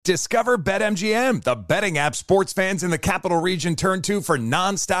Discover BetMGM, the betting app sports fans in the capital region turn to for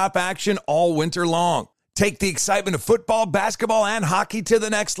nonstop action all winter long. Take the excitement of football, basketball, and hockey to the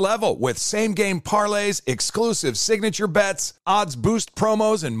next level with same-game parlays, exclusive signature bets, odds boost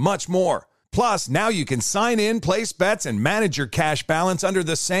promos, and much more. Plus, now you can sign in, place bets, and manage your cash balance under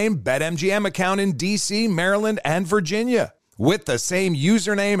the same BetMGM account in D.C., Maryland, and Virginia. With the same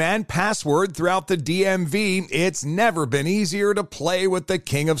username and password throughout the DMV, it's never been easier to play with the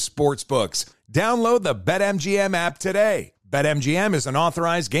king of sportsbooks. Download the BetMGM app today. BetMGM is an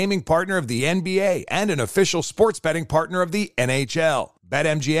authorized gaming partner of the NBA and an official sports betting partner of the NHL.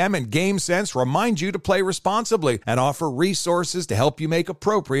 BetMGM and GameSense remind you to play responsibly and offer resources to help you make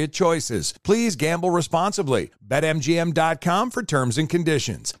appropriate choices. Please gamble responsibly. BetMGM.com for terms and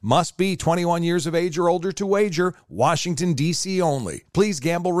conditions. Must be 21 years of age or older to wager. Washington, D.C. only. Please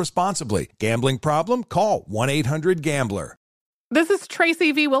gamble responsibly. Gambling problem? Call 1-800-GAMBLER. This is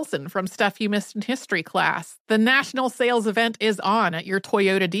Tracy V. Wilson from Stuff You Missed in History class. The national sales event is on at your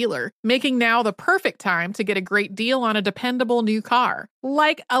Toyota dealer, making now the perfect time to get a great deal on a dependable new car.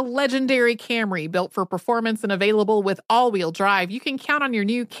 Like a legendary Camry built for performance and available with all-wheel drive, you can count on your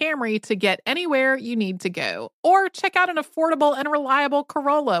new Camry to get anywhere you need to go. Or check out an affordable and reliable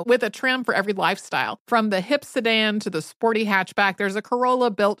Corolla with a trim for every lifestyle. From the hip sedan to the sporty hatchback, there's a Corolla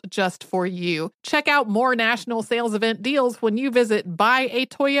built just for you. Check out more national sales event deals when you visit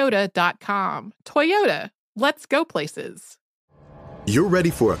buyatoyota.com. Toyota, let's go places. You're ready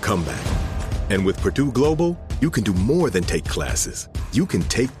for a comeback. And with Purdue Global, you can do more than take classes. You can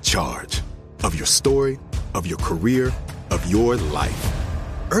take charge of your story, of your career, of your life.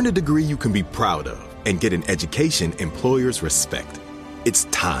 Earn a degree you can be proud of and get an education employers respect. It's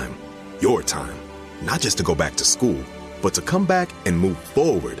time, your time, not just to go back to school, but to come back and move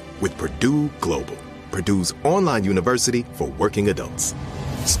forward with Purdue Global, Purdue's online university for working adults.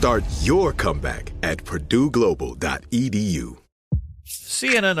 Start your comeback at purdueglobal.edu.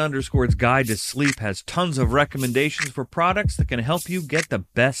 CNN_'s Guide to Sleep has tons of recommendations for products that can help you get the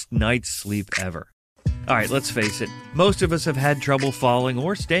best night's sleep ever. All right, let's face it, most of us have had trouble falling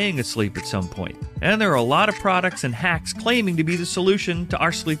or staying asleep at some point, and there are a lot of products and hacks claiming to be the solution to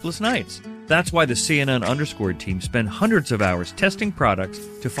our sleepless nights. That's why the CNN_ team spend hundreds of hours testing products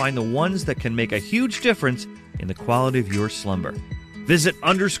to find the ones that can make a huge difference in the quality of your slumber. Visit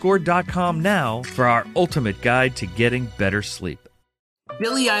underscore.com now for our ultimate guide to getting better sleep.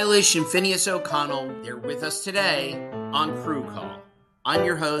 Billie Eilish and Phineas O'Connell, they're with us today on Crew Call. I'm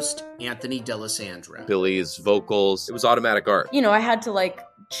your host, Anthony D'Alessandro. Billie's vocals, it was automatic art. You know, I had to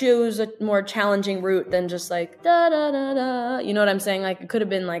choose a more challenging route than just da da da da. You know what I'm saying? It could have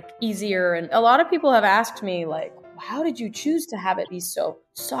been easier. And a lot of people have asked me how did you choose to have it be so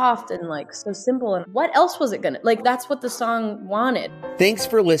soft and so simple? And what else was it gonna that's what the song wanted. Thanks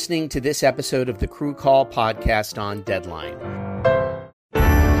for listening to this episode of the Crew Call podcast on Deadline.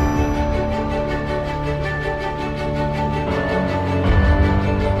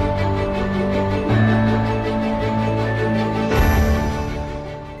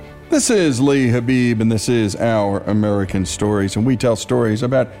 This is Lee Habib, and this is Our American Stories, and we tell stories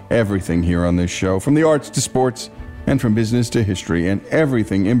about everything here on this show, from the arts to sports, and from business to history, and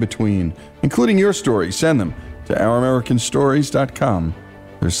everything in between, including your stories. Send them to ouramericanstories.com.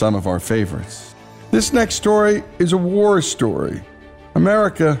 They're some of our favorites. This next story is a war story.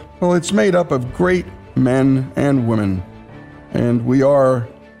 America, well, it's made up of great men and women, and we are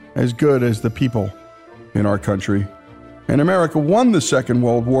as good as the people in our country. And America won the Second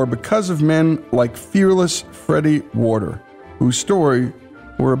World War because of men like fearless Freddie Warder, whose story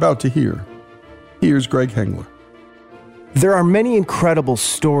we're about to hear. Here's Greg Hengler. There are many incredible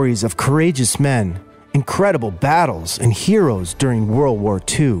stories of courageous men, incredible battles, and heroes during World War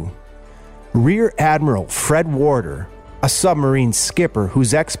II. Rear Admiral Fred Warder, a submarine skipper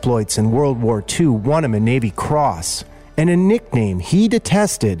whose exploits in World War II won him a Navy Cross, and a nickname he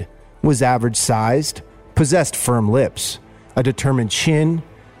detested, was average-sized, possessed firm lips, a determined chin,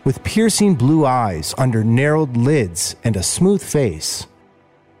 with piercing blue eyes under narrowed lids and a smooth face.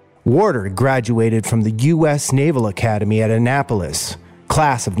 Warder graduated from the U.S. Naval Academy at Annapolis,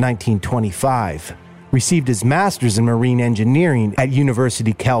 class of 1925, received his master's in marine engineering at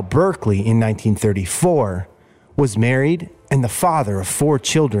University Cal Berkeley in 1934, was married and the father of 4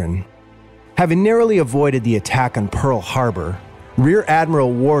 children. Having narrowly avoided the attack on Pearl Harbor, Rear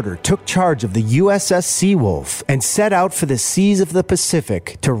Admiral Warder took charge of the USS Seawolf and set out for the seas of the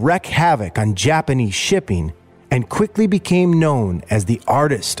Pacific to wreak havoc on Japanese shipping, and quickly became known as the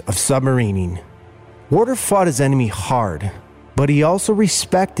artist of submarining. Warder fought his enemy hard, but he also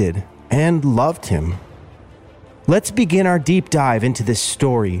respected and loved him. Let's begin our deep dive into this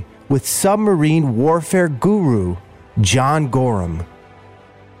story with submarine warfare guru John Gorham.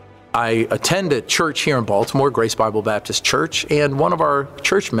 I attend a church here in Baltimore, Grace Bible Baptist Church, and one of our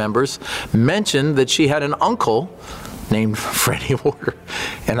church members mentioned that she had an uncle named Freddie Warder.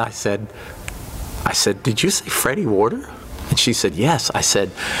 And I said, did you say Freddie Warder? And she said, yes. I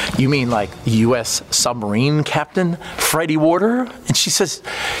said, you mean like U.S. submarine captain Freddie Warder? And she says,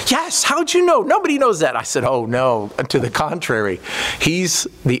 yes, how'd you know? Nobody knows that. I said, oh no, to the contrary. He's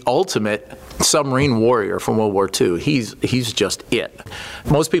the ultimate submarine warrior from World War II. He's just it.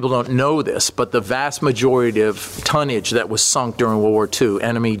 Most people don't know this, but the vast majority of tonnage that was sunk during World War II,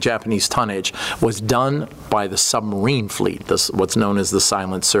 enemy Japanese tonnage, was done by the submarine fleet, what's known as the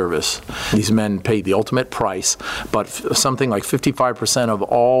Silent Service. These men paid the ultimate price, but something like 55% of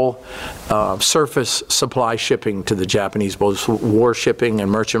all surface supply shipping to the Japanese, both war shipping and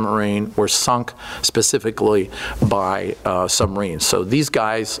merchant marine, were sunk specifically by submarines. So these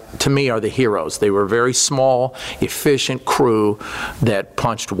guys, to me, are the heroes. They were a very small, efficient crew that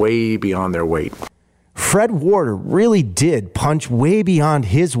punched way beyond their weight. Fred Warder really did punch way beyond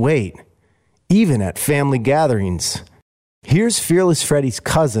his weight, even at family gatherings. Here's Fearless Freddy's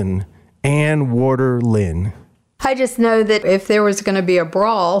cousin, Ann Warder Lynn. I just know that if there was going to be a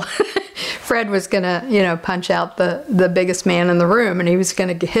brawl, Fred was going to, punch out the biggest man in the room, and he was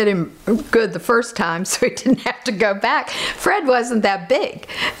going to hit him good the first time so he didn't have to go back. Fred wasn't that big,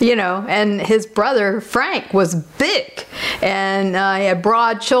 and his brother Frank was big, and he had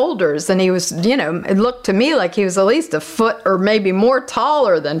broad shoulders, and he was, it looked to me like he was at least a foot or maybe more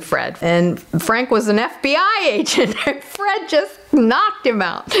taller than Fred. And Frank was an FBI agent, and Fred just knocked him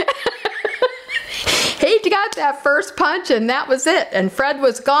out. He got that first punch and that was it. And Fred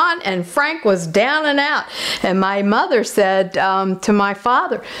was gone and Frank was down and out. And my mother said to my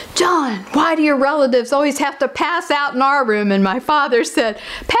father, John, why do your relatives always have to pass out in our room? And my father said,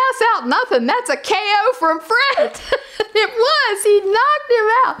 pass out nothing. That's a KO from Fred. It was. He knocked him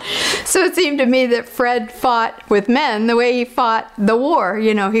out. So it seemed to me that Fred fought with men the way he fought the war.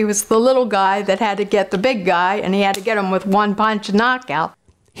 He was the little guy that had to get the big guy, and he had to get him with one punch knockout.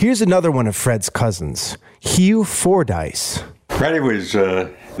 Here's another one of Fred's cousins, Hugh Fordyce. Freddie was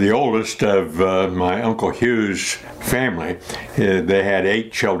the oldest of my Uncle Hugh's family. They had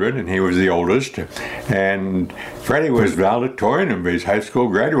 8 children, and he was the oldest. And Freddie was valedictorian of his high school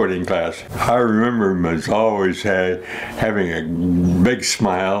graduating class. I remember him as always having a big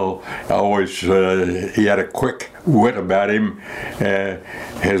smile. Always, he had a quick wit about him.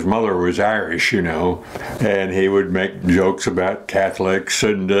 His mother was Irish, and he would make jokes about Catholics,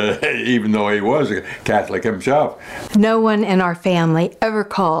 and even though he was a Catholic himself. No one in our family ever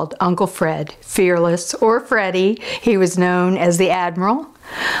called Uncle Fred Fearless or Freddie. He was known as the Admiral,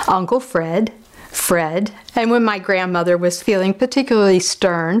 Uncle Fred, and when my grandmother was feeling particularly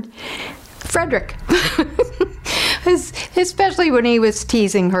stern, Frederick. Especially when he was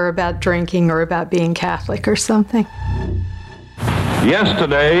teasing her about drinking or about being Catholic or something.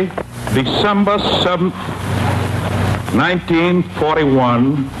 Yesterday, December 7th,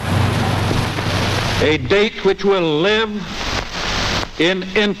 1941, a date which will live in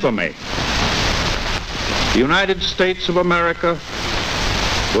infamy. The United States of America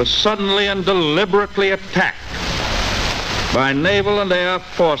was suddenly and deliberately attacked by naval and air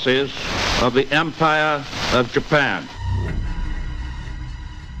forces of the Empire of Japan.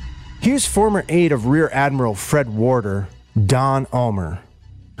 Here's former aide of Rear Admiral Fred Warder, Don Ulmer.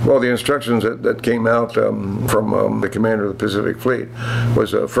 Well, the instructions that came out from the commander of the Pacific Fleet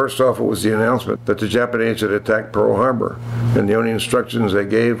was, first off, it was the announcement that the Japanese had attacked Pearl Harbor, and the only instructions they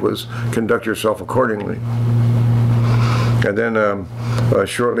gave was conduct yourself accordingly. And then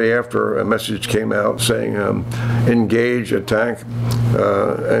shortly after, a message came out saying, engage, attack,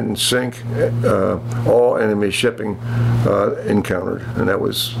 and sink all enemy shipping encountered. And that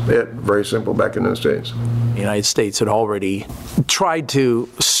was it. Very simple back in those days. The United States had already tried to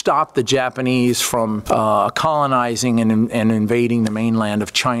stop the Japanese from colonizing and invading the mainland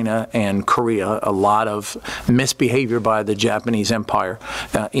of China and Korea. A lot of misbehavior by the Japanese Empire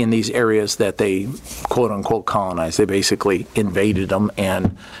in these areas that they quote-unquote colonized. They basically invaded them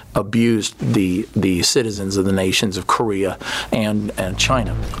and abused the citizens of the nations of Korea and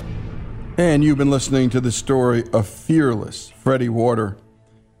China. And you've been listening to the story of Fearless Freddie Warder.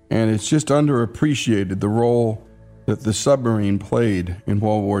 And it's just underappreciated the role that the submarine played in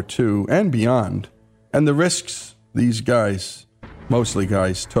World War II and beyond, and the risks these guys, mostly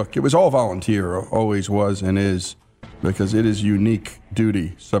guys, took. It was all volunteer, always was and is, because it is unique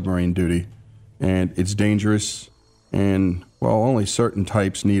duty, submarine duty, and it's dangerous, and, well, only certain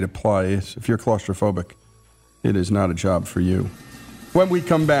types need apply. If you're claustrophobic, it is not a job for you. When we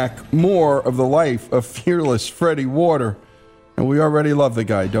come back, more of the life of fearless Freddie Warder. And we already love the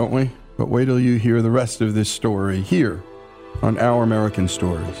guy, don't we? But wait till you hear the rest of this story here on Our American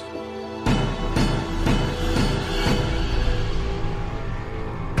Stories.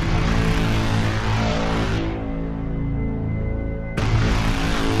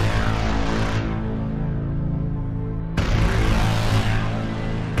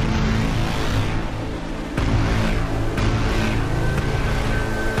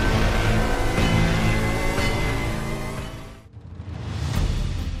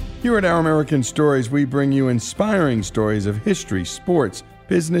 Here at Our American Stories, we bring you inspiring stories of history, sports,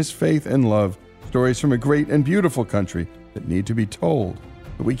 business, faith, and love. Stories from a great and beautiful country that need to be told.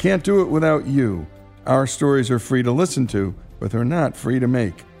 But we can't do it without you. Our stories are free to listen to, but they're not free to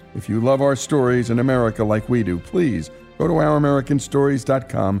make. If you love our stories in America like we do, please go to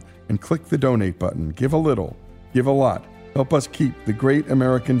ouramericanstories.com and click the donate button. Give a little, give a lot. Help us keep the great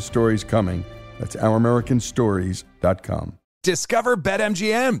American stories coming. That's ouramericanstories.com. Discover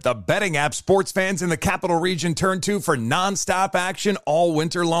BetMGM, the betting app sports fans in the capital region turn to for nonstop action all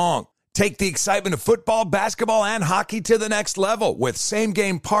winter long. Take the excitement of football, basketball, and hockey to the next level with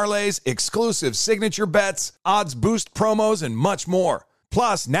same-game parlays, exclusive signature bets, odds boost promos, and much more.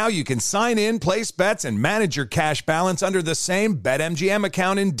 Plus, now you can sign in, place bets, and manage your cash balance under the same BetMGM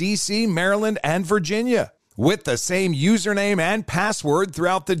account in D.C., Maryland, and Virginia. With the same username and password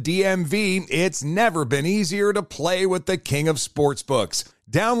throughout the DMV, it's never been easier to play with the king of sportsbooks.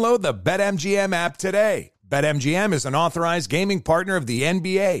 Download the BetMGM app today. BetMGM is an authorized gaming partner of the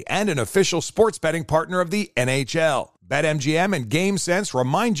NBA and an official sports betting partner of the NHL. BetMGM and GameSense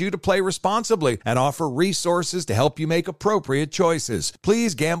remind you to play responsibly and offer resources to help you make appropriate choices.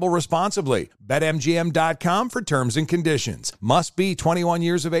 Please gamble responsibly. BetMGM.com for terms and conditions. Must be 21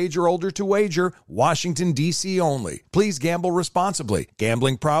 years of age or older to wager. Washington, D.C. only. Please gamble responsibly.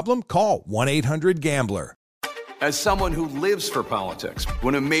 Gambling problem? Call 1-800-GAMBLER. As someone who lives for politics,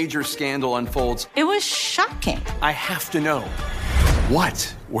 when a major scandal unfolds, it was shocking. I have to know,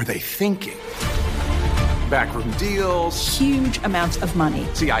 what were they thinking? Backroom deals, huge amounts of money,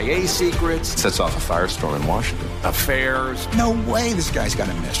 CIA secrets, sets off a firestorm in Washington, affairs. No way this guy's got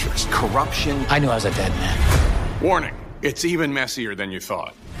a mistress. Corruption. I knew I was a dead man. Warning, it's even messier than you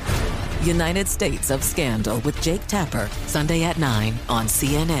thought. United States of Scandal with Jake Tapper, Sunday at 9 on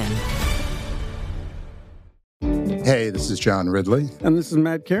CNN. Hey, this is John Ridley. And this is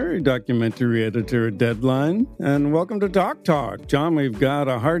Matt Carey, documentary editor at Deadline. And welcome to Doc Talk. John, we've got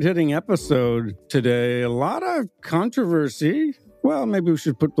a hard-hitting episode today. A lot of controversy. Well, maybe we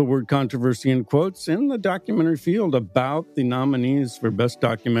should put the word controversy in quotes in the documentary field about the nominees for Best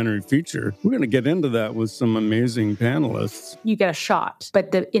Documentary Feature. We're going to get into that with some amazing panelists. You get a shot,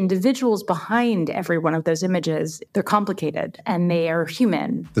 but the individuals behind every one of those images, they're complicated and they are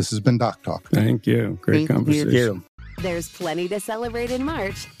human. This has been Doc Talk. Thank you. Great conversation. You. There's plenty to celebrate in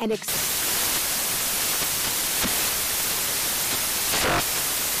March and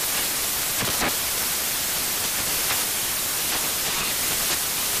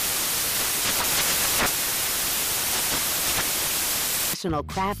National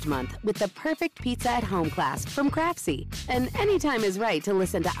Craft Month with the perfect pizza at home class from Craftsy. And anytime is right to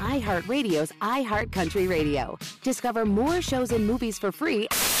listen to iHeartRadio's iHeartCountry Radio. Discover more shows and movies for free.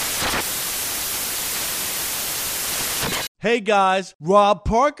 Hey guys, Rob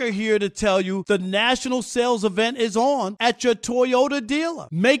Parker here to tell you the national sales event is on at your Toyota dealer,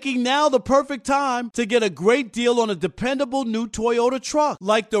 making now the perfect time to get a great deal on a dependable new Toyota truck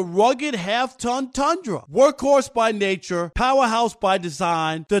like the rugged half-ton Tundra. Workhorse by nature, powerhouse by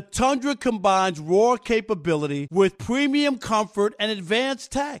design, the Tundra combines raw capability with premium comfort and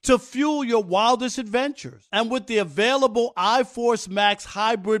advanced tech to fuel your wildest adventures. And with the available iForce Max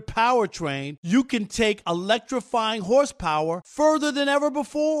hybrid powertrain, you can take electrifying horsepower further than ever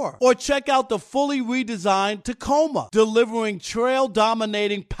before. Or check out the fully redesigned Tacoma, delivering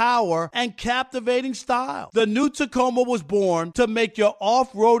trail-dominating power and captivating style. The new Tacoma was born to make your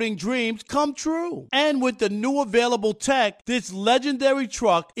off-roading dreams come true. And with the new available tech, this legendary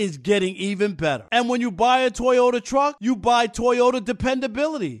truck is getting even better. And when you buy a Toyota truck, you buy Toyota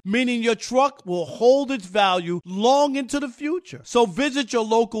dependability, meaning your truck will hold its value long into the future. So visit your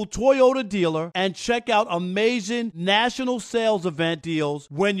local Toyota dealer and check out amazing national sales event deals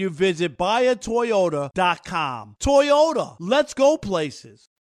when you visit buyatoyota.com. Toyota, let's go places.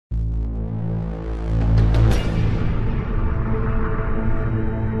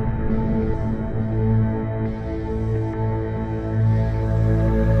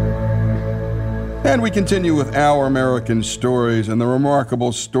 And we continue with Our American Stories and the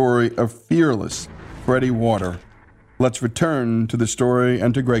remarkable story of fearless Freddie Warder. Let's return to the story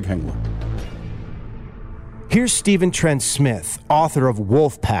and to Greg Hengler. Here's Stephen Trent Smith, author of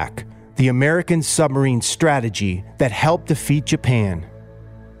Wolfpack, the American submarine strategy that helped defeat Japan.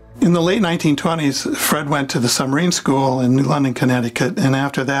 In the late 1920s, Fred went to the submarine school in New London, Connecticut, and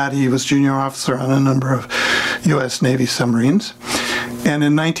after that he was junior officer on a number of U.S. Navy submarines. And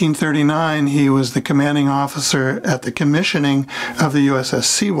in 1939, he was the commanding officer at the commissioning of the USS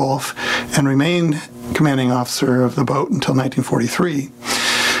Seawolf and remained commanding officer of the boat until 1943.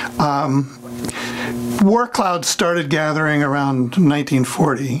 War clouds started gathering around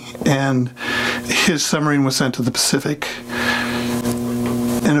 1940, and his submarine was sent to the Pacific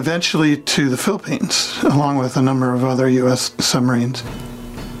and eventually to the Philippines, along with a number of other U.S. submarines.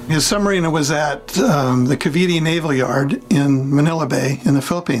 His submarine was at the Cavite Naval Yard in Manila Bay in the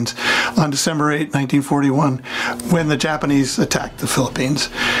Philippines on December 8, 1941, when the Japanese attacked the Philippines.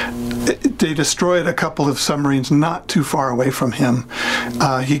 They destroyed a couple of submarines not too far away from him.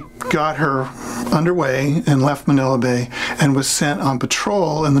 He got her underway and left Manila Bay and was sent on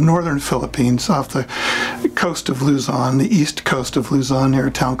patrol in the northern Philippines off the coast of Luzon, the east coast of Luzon, near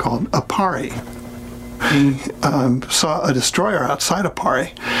a town called Apari. He saw a destroyer outside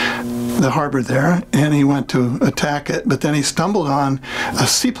Apari, the harbor there, and he went to attack it, but then he stumbled on a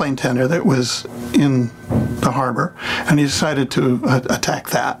seaplane tender that was in the harbor, and he decided to attack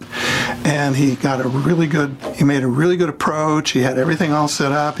that. And he made a really good approach. He had everything all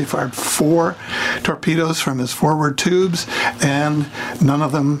set up. He fired 4 torpedoes from his forward tubes, and none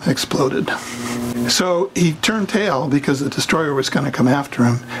of them exploded. So he turned tail because the destroyer was going to come after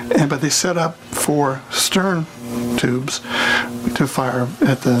him, but they set up 4 stern tubes to fire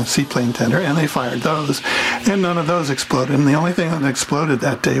at the seaplane tender, and they fired those, and none of those exploded. And the only thing that exploded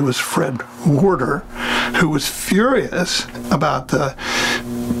that day was Fred Warder, who was furious about the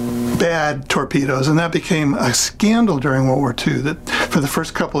bad torpedoes, and that became a scandal during World War II, that for the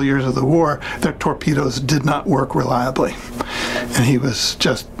first couple of years of the war, their torpedoes did not work reliably. And he was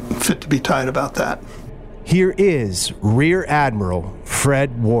just fit to be tied about that. Here is Rear Admiral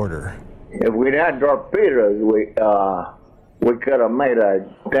Fred Warder. If we'd had torpedoes, we could have made a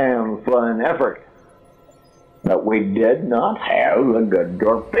damn fine effort. But we did not have the good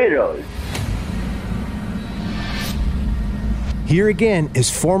torpedoes. Here again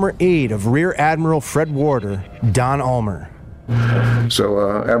is former aide of Rear Admiral Fred Warder, Don Ulmer.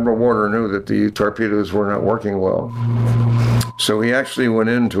 So Admiral Warder knew that the torpedoes were not working well. So he actually went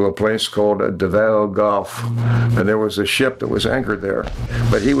into a place called Davao Gulf, and there was a ship that was anchored there.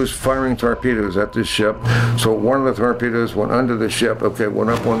 But he was firing torpedoes at this ship, so one of the torpedoes went under the ship, went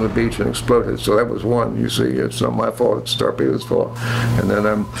up on the beach and exploded. So that was one. You see, it's not my fault, it's the torpedo's fault. And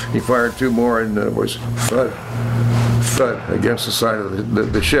then he fired 2 more, and it was thud against the side of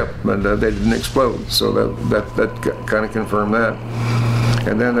the ship, and they didn't explode. So that kind of confirmed that.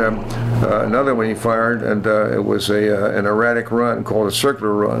 And then another one he fired, and it was an erratic run called a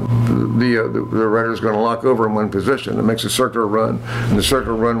circular run. The rudder's going to lock over in one position. It makes a circular run, and the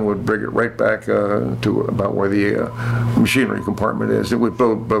circular run would bring it right back to about where the machinery compartment is. It would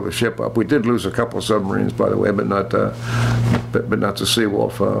blow the ship up. We did lose a couple of submarines, by the way, but not the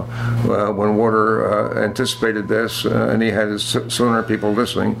Seawolf. When Warder anticipated this, and he had his sonar people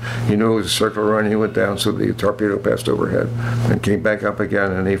listening, he knew it was a circular run. He went down, so the torpedo passed overhead and came back up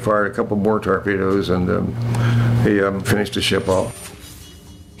again, and he fired a couple more torpedoes, and he finished the ship off.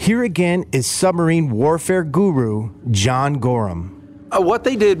 Here again is submarine warfare guru John Gorham. What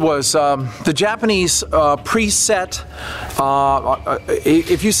they did was the Japanese preset,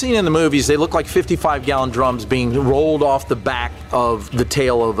 if you've seen in the movies, they look like 55-gallon drums being rolled off the back of the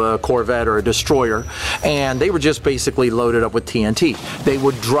tail of a Corvette or a destroyer, and they were just basically loaded up with TNT. They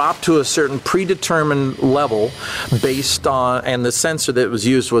would drop to a certain predetermined level based on, and the sensor that was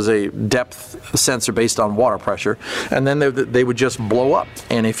used was a depth sensor based on water pressure, and then they would just blow up.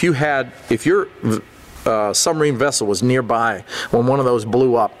 And if your submarine vessel was nearby when one of those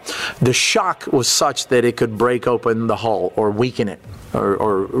blew up, the shock was such that it could break open the hull or weaken it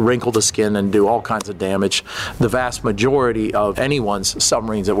or wrinkle the skin and do all kinds of damage. The vast majority of anyone's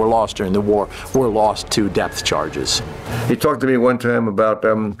submarines that were lost during the war were lost to depth charges. He talked to me one time about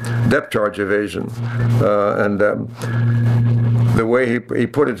depth charge evasion, and the way he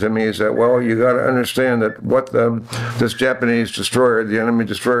put it to me is that, well, you got to understand that what this Japanese destroyer, the enemy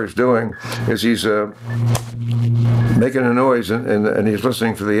destroyer, is doing is he's making a noise, and he's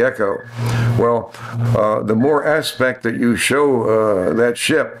listening for the echo. Well, the more aspect that you show that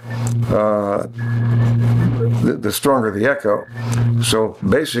ship, the stronger the echo. So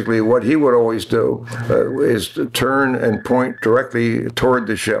basically what he would always do is to turn and point directly toward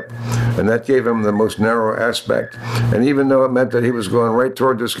the ship. And that gave him the most narrow aspect. And even though it meant that he was going right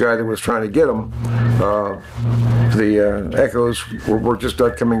toward this guy that was trying to get him, the echoes were just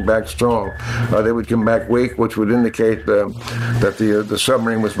not coming back strong. They would come back weak, which would indicate that the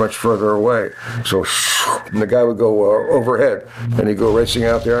submarine was much further away. So the guy would go overhead, and he'd go racing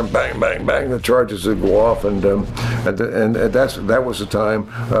out there, and bang, bang, bang, the charges would go off, and that was the time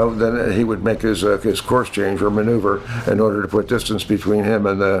then he would make his course change or maneuver in order to put distance between him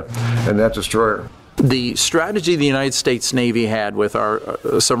and that destroyer. The strategy the United States Navy had with our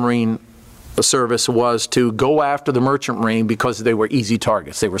submarine service was to go after the merchant marine because they were easy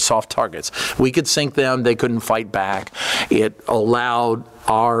targets. They were soft targets. We could sink them. They couldn't fight back. It allowed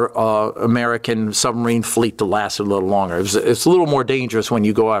our American submarine fleet to last a little longer. It's a little more dangerous when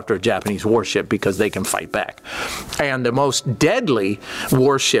you go after a Japanese warship because they can fight back. And the most deadly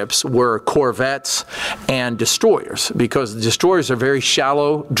warships were corvettes and destroyers, because the destroyers are very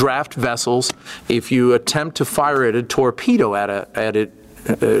shallow draft vessels. If you attempt to fire a torpedo at it,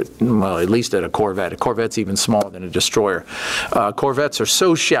 well, at least at a corvette. A corvette's even smaller than a destroyer. Corvettes are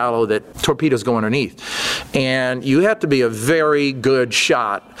so shallow that torpedoes go underneath. And you have to be a very good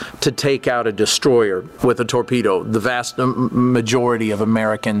shot to take out a destroyer with a torpedo. The vast majority of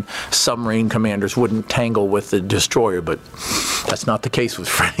American submarine commanders wouldn't tangle with the destroyer, but that's not the case with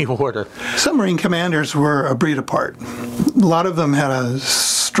Freddie Warder. Submarine commanders were a breed apart. A lot of them had a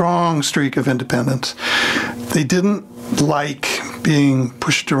strong streak of independence. They didn't like being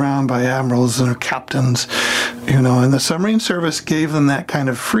pushed around by admirals and captains, and the submarine service gave them that kind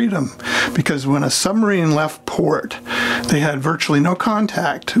of freedom, because when a submarine left port, they had virtually no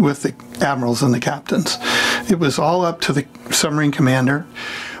contact with the admirals and the captains. It was all up to the submarine commander.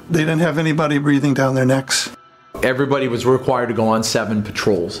 They didn't have anybody breathing down their necks. Everybody was required to go on 7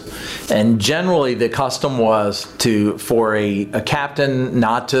 patrols. And generally the custom was for a captain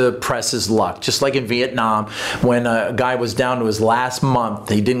not to press his luck. Just like in Vietnam, when a guy was down to his last month,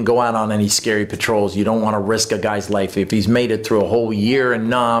 he didn't go out on any scary patrols. You don't want to risk a guy's life. If he's made it through a whole year in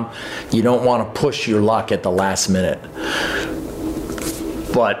Nam, you don't want to push your luck at the last minute.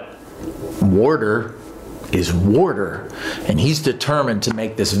 But Warder is Warder, and he's determined to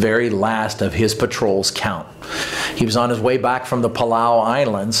make this very last of his patrols count. He was on his way back from the Palau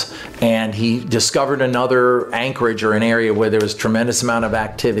Islands, and he discovered another anchorage or an area where there was a tremendous amount of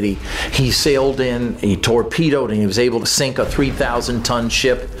activity. He sailed in, he torpedoed, and he was able to sink a 3,000-ton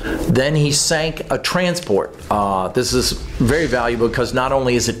ship. Then he sank a transport. This is very valuable because not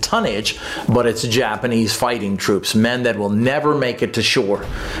only is it tonnage, but it's Japanese fighting troops, men that will never make it to shore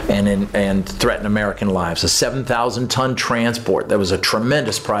and threaten American lives. A 7,000-ton transport. That was a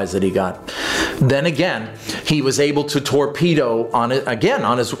tremendous prize that he got. Then again, he was able to torpedo on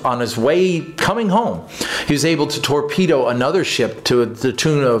his way coming home. He was able to torpedo another ship to the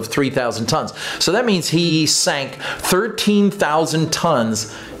tune of 3,000 tons. So that means he sank 13,000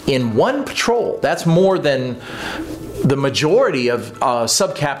 tons in one patrol. That's more than the majority of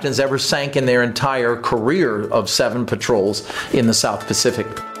sub-captains ever sank in their entire career of 7 patrols in the South Pacific.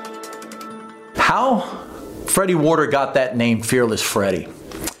 How Freddie Warder got that name, Fearless Freddie.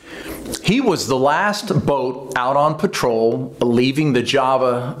 He was the last boat out on patrol leaving the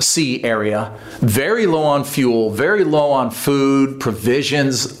Java Sea area, very low on fuel, very low on food,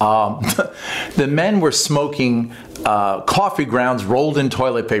 provisions. The men were smoking coffee grounds rolled in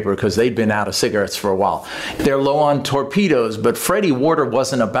toilet paper because they'd been out of cigarettes for a while. They're low on torpedoes, but Freddie Warder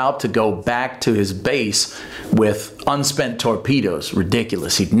wasn't about to go back to his base with unspent torpedoes.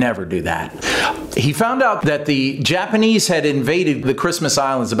 Ridiculous. He'd never do that. He found out that the Japanese had invaded the Christmas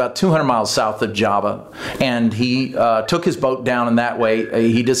Islands about 200 miles south of Java, and he took his boat down in that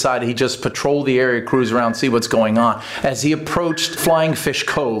way. He decided he'd just patrol the area, cruise around, see what's going on. As he approached Flying Fish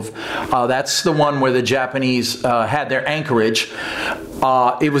Cove, that's the one where the Japanese had their anchorage.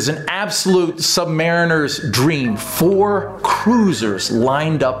 It was an absolute submariner's dream. 4 cruisers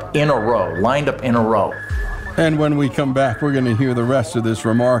lined up in a row. And when we come back, we're going to hear the rest of this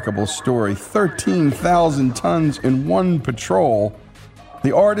remarkable story. 13,000 tons in one patrol.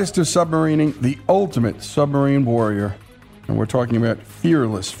 The artist of submarining, the ultimate submarine warrior. And we're talking about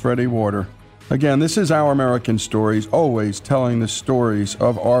Fearless Freddie Warder. Again, this is Our American Stories, always telling the stories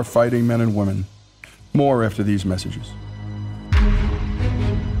of our fighting men and women. More after these messages.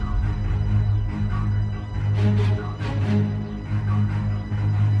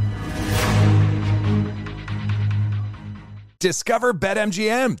 Discover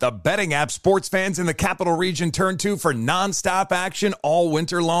BetMGM, the betting app sports fans in the capital region turn to for nonstop action all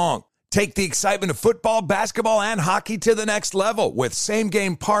winter long. Take the excitement of football, basketball, and hockey to the next level with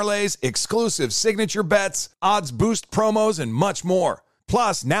same-game parlays, exclusive signature bets, odds boost promos, and much more.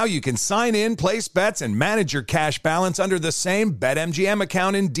 Plus, now you can sign in, place bets, and manage your cash balance under the same BetMGM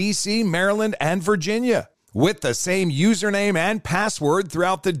account in D.C., Maryland, and Virginia. With the same username and password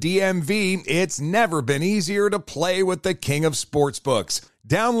throughout the DMV, it's never been easier to play with the king of sportsbooks.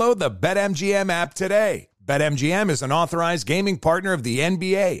 Download the BetMGM app today. BetMGM is an authorized gaming partner of the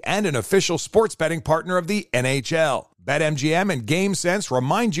NBA and an official sports betting partner of the NHL. BetMGM and GameSense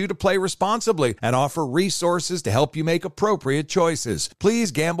remind you to play responsibly and offer resources to help you make appropriate choices.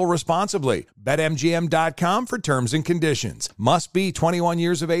 Please gamble responsibly. BetMGM.com for terms and conditions. Must be 21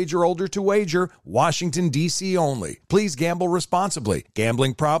 years of age or older to wager. Washington, D.C. only. Please gamble responsibly.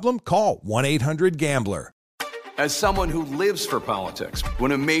 Gambling problem? Call 1-800-GAMBLER. As someone who lives for politics,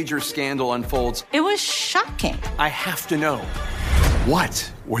 when a major scandal unfolds, It was shocking. I have to know,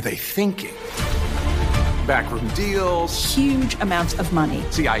 what were they thinking? Backroom deals, Huge amounts of money.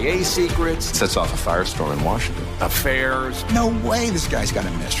 CIA secrets, Sets off a firestorm in Washington. affairs, No way this guy's got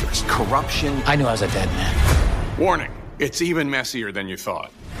a mistress. corruption. I knew I was a dead man. Warning, it's even messier than you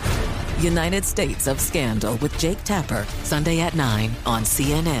thought. United States of Scandal with Jake Tapper, Sunday at 9 on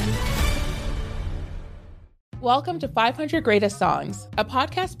CNN. Welcome to 500 Greatest Songs, a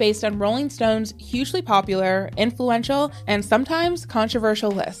podcast based on Rolling Stone's hugely popular, influential, and sometimes controversial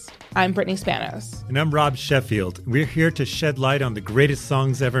list. I'm Brittany Spanos. And I'm Rob Sheffield. We're here to shed light on the greatest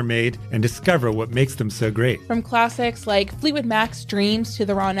songs ever made and discover what makes them so great. From classics like Fleetwood Mac's Dreams to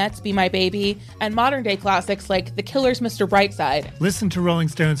the Ronettes' Be My Baby, and modern-day classics like The Killers' Mr. Brightside. Listen to Rolling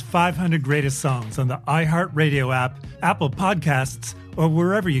Stone's 500 Greatest Songs on the iHeartRadio app, Apple Podcasts, or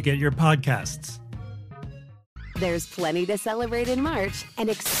wherever you get your podcasts. There's plenty to celebrate in March and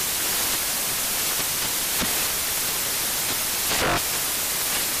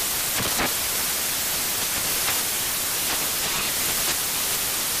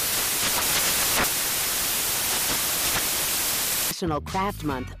National Craft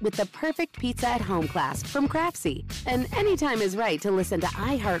Month with the perfect pizza at home class from Craftsy. And anytime is right to listen to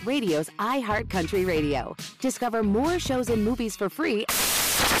iHeartRadio's iHeartCountry Radio. Discover more shows and movies for free.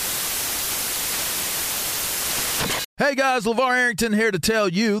 Hey guys, LeVar Arrington here to tell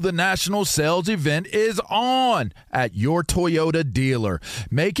you the national sales event is on at your Toyota dealer,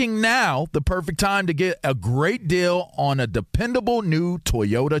 making now the perfect time to get a great deal on a dependable new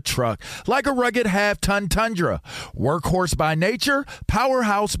Toyota truck, like a rugged half-ton Tundra. Workhorse by nature,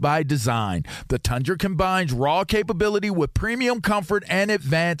 powerhouse by design. The Tundra combines raw capability with premium comfort and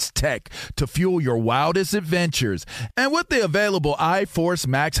advanced tech to fuel your wildest adventures. And with the available iForce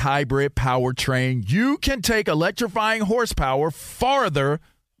Max hybrid powertrain, you can take electrifying horsepower farther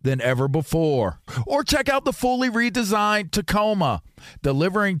than ever before. Or check out the fully redesigned Tacoma,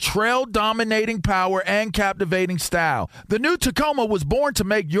 delivering trail-dominating power and captivating style. The new Tacoma was born to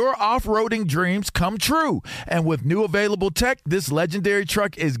make your off-roading dreams come true. And with new available tech, this legendary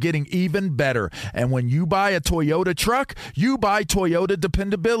truck is getting even better. And when you buy a Toyota truck, you buy Toyota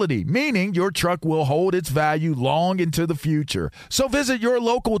dependability, meaning your truck will hold its value long into the future. So visit your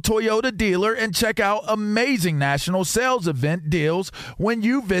local Toyota dealer and check out amazing national sales event deals when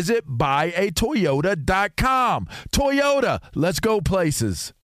you visit buyatoyota.com. Toyota, let's go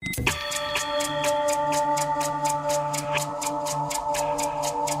places.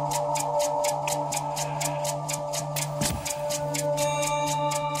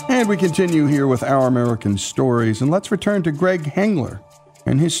 And we continue here with Our American Stories, and let's return to Greg Hengler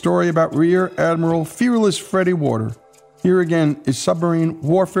and his story about Rear Admiral Fearless Freddie Warder. Here again is submarine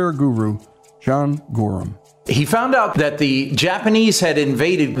warfare guru John Gorham. He found out that the Japanese had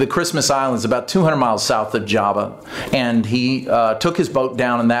invaded the Christmas Islands about 200 miles south of Java, and he took his boat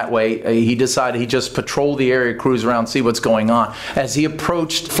down in that way. He decided he'd just patrol the area, cruise around, see what's going on. As he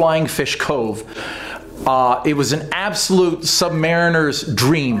approached Flying Fish Cove, it was an absolute submariner's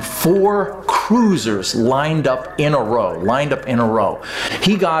dream. 4 cruisers lined up in a row.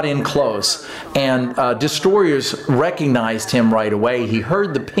 He got in close, and destroyers recognized him right away. He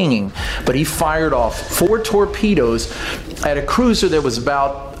heard the pinging, but he fired off 4 torpedoes at a cruiser that was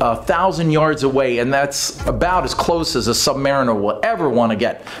about 1,000 yards away, and that's about as close as a submariner will ever want to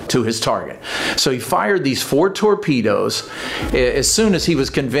get to his target. So he fired these 4 torpedoes. As soon as he was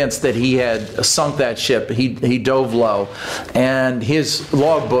convinced that he had sunk that ship, he dove low, and his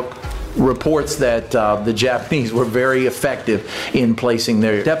logbook reports that the Japanese were very effective in placing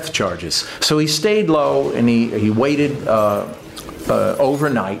their depth charges. So he stayed low, and he waited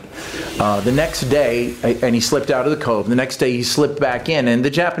overnight. The next day, and he slipped out of the cove. The next day, he slipped back in. And the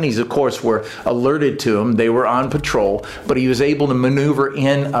Japanese, of course, were alerted to him. They were on patrol. But he was able to maneuver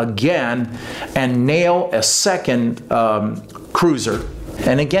in again and nail a second cruiser.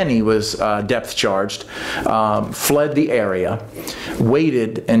 And again, he was depth charged, fled the area,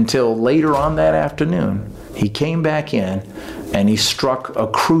 waited until later on that afternoon. He came back in and he struck a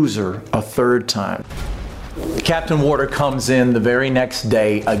cruiser a third time. Captain Warder comes in the very next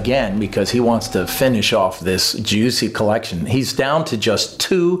day again because he wants to finish off this juicy collection. He's down to just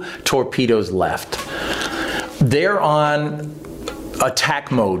 2 torpedoes left. They're on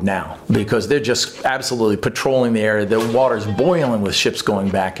attack mode now because they're just absolutely patrolling the area. The water's boiling with ships going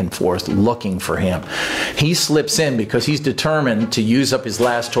back and forth looking for him. He slips in because he's determined to use up his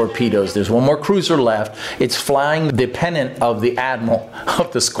last torpedoes. There's one more cruiser left. It's flying the pennant of the admiral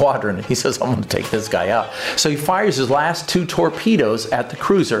of the squadron. He says, I'm going to take this guy out. So he fires his last 2 torpedoes at the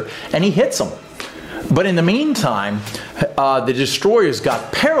cruiser and he hits them. But in the meantime, the destroyers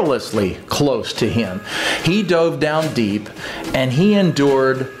got perilously close to him. He dove down deep, and he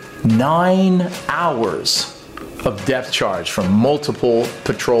endured 9 hours of depth charge from multiple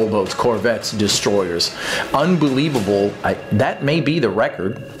patrol boats, corvettes, destroyers. Unbelievable. That may be the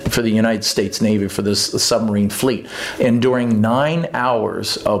record for the United States Navy for this submarine fleet, enduring 9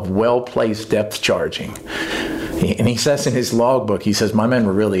 hours of well-placed depth charging. And he says in his logbook, he says, my men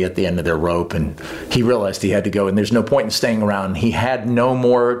were really at the end of their rope, and he realized he had to go, and there's no point in staying around. He had no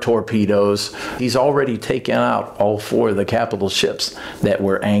more torpedoes. He's already taken out all 4 of the capital ships that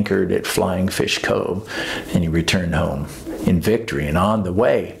were anchored at Flying Fish Cove, and he returned home in victory. And on the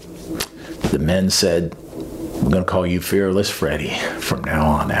way, the men said, we're going to call you Fearless Freddie from now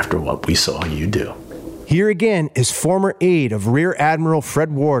on after what we saw you do. Here again is former aide of Rear Admiral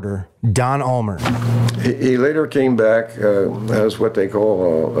Fred Warder, Don Ulmer. He later came back as what they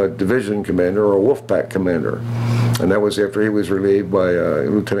call a division commander or a Wolfpack commander. And that was after he was relieved by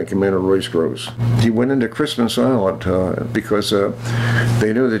Lieutenant Commander Royce Gross. He went into Christmas Island because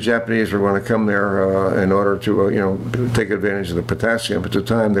they knew the Japanese were going to come there in order to, take advantage of the potassium. At the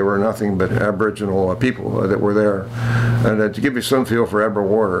time, there were nothing but Aboriginal people that were there. And to give you some feel for Admiral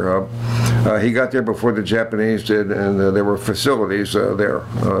Warder, he got there before the Japanese did, and there were facilities there,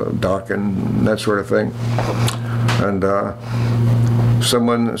 dock and that sort of thing. And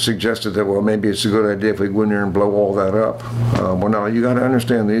someone suggested that, well, maybe it's a good idea if we go in there and blow all that up. Well, now, you got to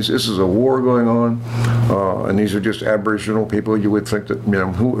understand, this is a war going on, and these are just Aboriginal people. You would think that,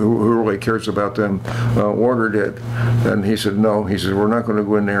 who really cares about them? Warder did. And he said, no. He said, we're not going to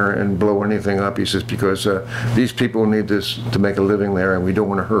go in there and blow anything up. He says, because these people need this to make a living there, and we don't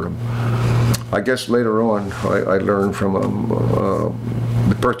want to hurt them. I guess later on, I learned from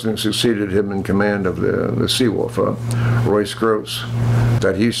the person who succeeded him in command of the Seawolf, Royce Gross,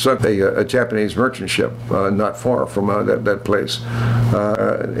 that he sunk a Japanese merchant ship not far from that place.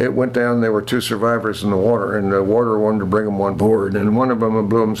 It went down. There were 2 survivors in the water, and the water wanted to bring them on board. And one of them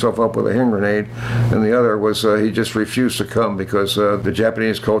blew himself up with a hand grenade, and the other was he just refused to come because the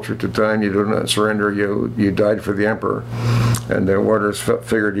Japanese culture at the time, you do not surrender. You died for the emperor. And Waters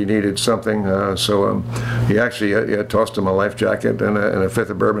figured he needed something, so he actually tossed him a life jacket and a fifth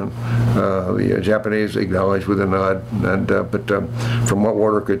of bourbon. The Japanese acknowledged with a nod, but from what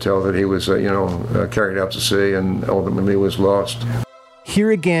Warder could tell, that he was, carried out to sea and ultimately was lost.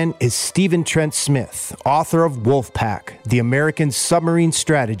 Here again is Stephen Trent Smith, author of Wolfpack, the American submarine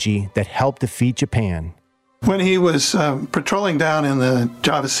strategy that helped defeat Japan. When he was patrolling down in the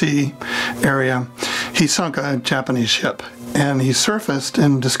Java Sea area, he sunk a Japanese ship. And he surfaced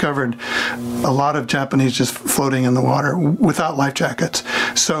and discovered a lot of Japanese just floating in the water without life jackets.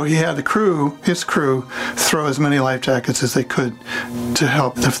 So he had his crew, throw as many life jackets as they could to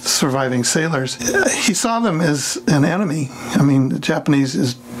help the surviving sailors. He saw them as an enemy. I mean, the Japanese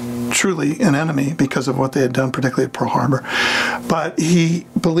is truly an enemy because of what they had done, particularly at Pearl Harbor. But he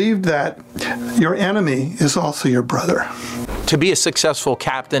believed that your enemy is also your brother. To be a successful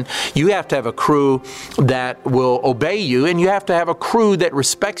captain, you have to have a crew that will obey you, and you have to have a crew that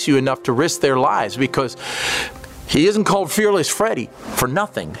respects you enough to risk their lives, because he isn't called Fearless Freddie for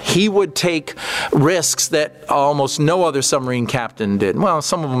nothing. He would take risks that almost no other submarine captain did. Well,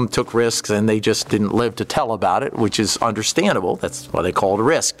 some of them took risks and they just didn't live to tell about it, which is understandable. That's why they call it a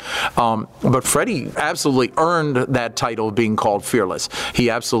risk. But Freddie absolutely earned that title of being called Fearless. He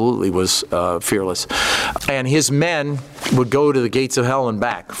absolutely was fearless. And his men would go to the gates of hell and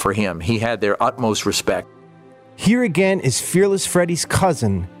back for him. He had their utmost respect. Here again is Fearless Freddie's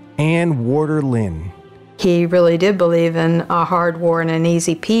cousin, Ann Warder Lynn. He really did believe in a hard war and an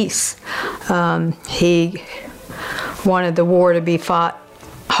easy peace. He wanted the war to be fought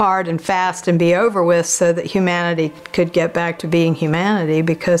hard and fast and be over with so that humanity could get back to being humanity,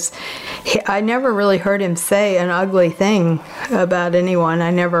 because I never really heard him say an ugly thing about anyone. I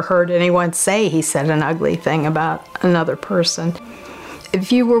never heard anyone say he said an ugly thing about another person.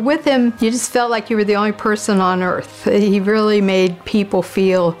 If you were with him, you just felt like you were the only person on earth. He really made people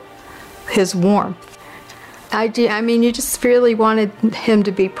feel his warmth. I mean, you just really wanted him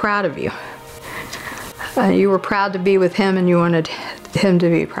to be proud of you. You were proud to be with him, and you wanted him to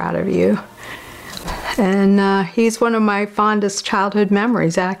be proud of you. And he's one of my fondest childhood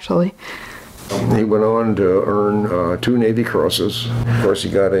memories, actually. He went on to earn 2 Navy Crosses. Of course, he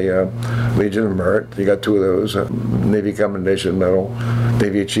got a Legion of Merit. He got 2 of those, Navy Commendation Medal,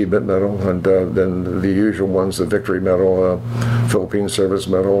 Navy Achievement Medal, and then the usual ones, the Victory Medal, Philippine Service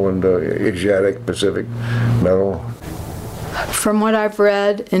Medal, and Asiatic Pacific Medal. From what I've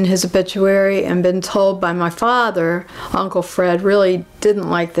read in his obituary and been told by my father, Uncle Fred really didn't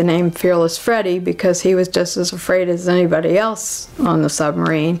like the name Fearless Freddie because he was just as afraid as anybody else on the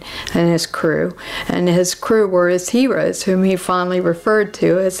submarine and his crew. And his crew were his heroes, whom he fondly referred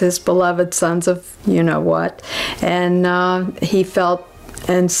to as his beloved sons of you-know-what. And he felt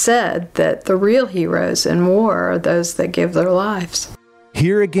and said that the real heroes in war are those that give their lives.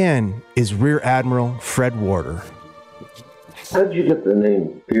 Here again is Rear Admiral Fred Warder. How did you get the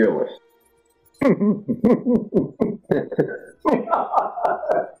name Fearless?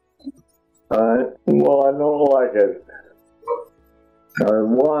 Well, I don't like it.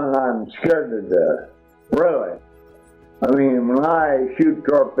 One, I'm scared to death. Really. I mean, when I shoot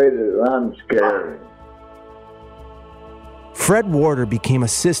torpedoes, I'm scared. Fred Warder became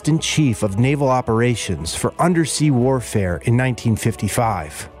Assistant Chief of Naval Operations for Undersea Warfare in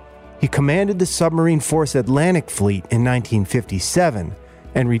 1955. He commanded the Submarine Force Atlantic Fleet in 1957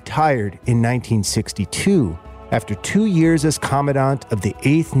 and retired in 1962 after 2 years as Commandant of the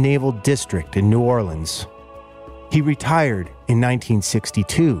 8th Naval District in New Orleans. He retired in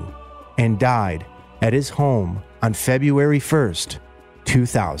 1962 and died at his home on February 1st,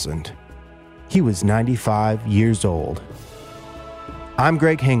 2000. He was 95 years old. I'm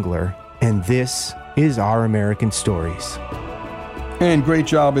Greg Hengler, and this is Our American Stories. And great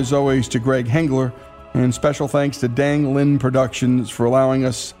job, as always, to Greg Hengler, and special thanks to Dang Lin Productions for allowing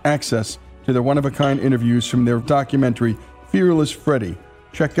us access to their one-of-a-kind interviews from their documentary, Fearless Freddie.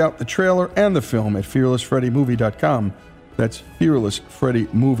 Check out the trailer and the film at fearlessfreddiemovie.com. That's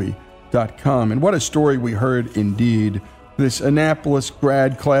fearlessfreddiemovie.com. And what a story we heard indeed. This Annapolis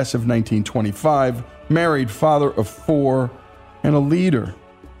grad, class of 1925, married, father of 4, and a leader,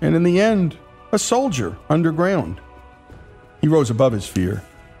 and in the end, a soldier underground. He rose above his fear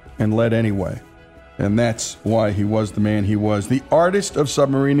and led anyway. And that's why he was the man he was, the artist of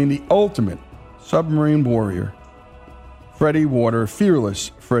submarining, the ultimate submarine warrior. Freddie Warder,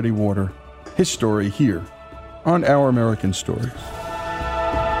 Fearless Freddie Warder. His story here on Our American Stories.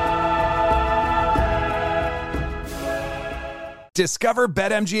 Discover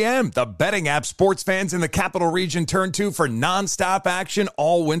BetMGM, the betting app sports fans in the capital region turn to for nonstop action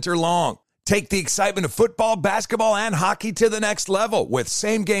all winter long. Take the excitement of football, basketball, and hockey to the next level with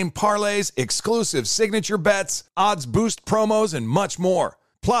same-game parlays, exclusive signature bets, odds boost promos, and much more.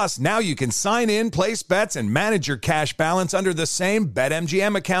 Plus, now you can sign in, place bets, and manage your cash balance under the same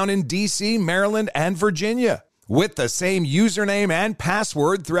BetMGM account in D.C., Maryland, and Virginia. With the same username and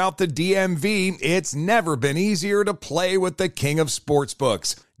password throughout the DMV, it's never been easier to play with the king of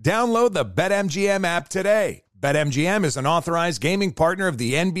sportsbooks. Download the BetMGM app today. BetMGM is an authorized gaming partner of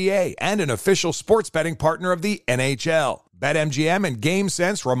the NBA and an official sports betting partner of the NHL. BetMGM and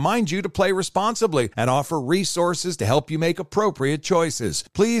GameSense remind you to play responsibly and offer resources to help you make appropriate choices.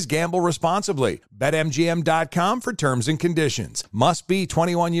 Please gamble responsibly. BetMGM.com for terms and conditions. Must be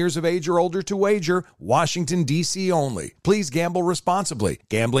 21 years of age or older to wager. Washington, D.C. only. Please gamble responsibly.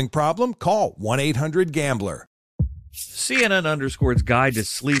 Gambling problem? Call 1-800-GAMBLER. CNN_'s Guide to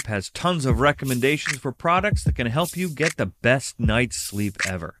Sleep has tons of recommendations for products that can help you get the best night's sleep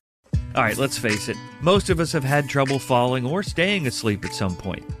ever. All right, let's face it, most of us have had trouble falling or staying asleep at some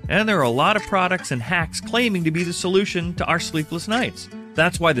point, and there are a lot of products and hacks claiming to be the solution to our sleepless nights.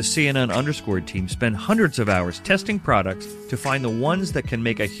 That's why the CNN_ team spend hundreds of hours testing products to find the ones that can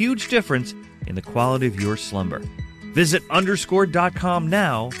make a huge difference in the quality of your slumber. Visit underscore.com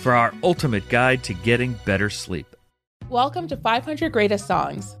now for our ultimate guide to getting better sleep. Welcome to 500 Greatest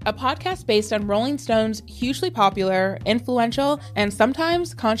Songs, a podcast based on Rolling Stone's hugely popular, influential, and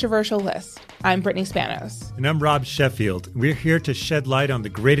sometimes controversial list. I'm Brittany Spanos. And I'm Rob Sheffield. We're here to shed light on the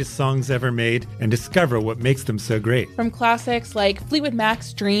greatest songs ever made and discover what makes them so great. From classics like Fleetwood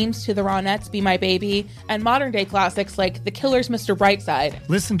Mac's Dreams to the Ronettes' Be My Baby, and modern-day classics like The Killer's Mr. Brightside.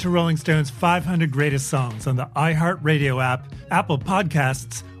 Listen to Rolling Stone's 500 Greatest Songs on the iHeartRadio app, Apple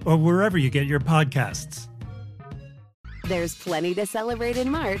Podcasts, or wherever you get your podcasts. There's plenty to celebrate in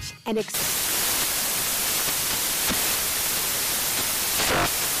March and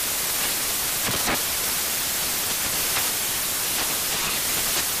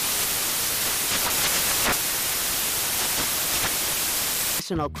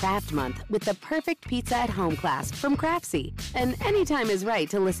National Craft Month with the perfect pizza at home class from Craftsy. And anytime is right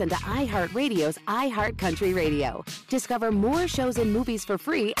to listen to iHeartRadio's iHeart Country Radio. Discover more shows and movies for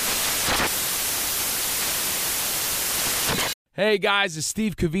free. Hey guys, it's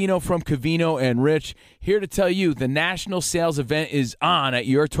Steve Covino from Covino and Rich, here to tell you the national sales event is on at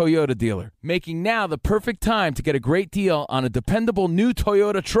your Toyota dealer, making now the perfect time to get a great deal on a dependable new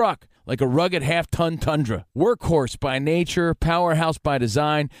Toyota truck, like a rugged half-ton Tundra. Workhorse by nature, powerhouse by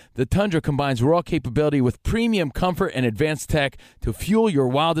design, the Tundra combines raw capability with premium comfort and advanced tech to fuel your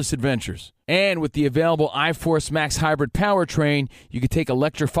wildest adventures. And with the available iForce Max hybrid powertrain, you can take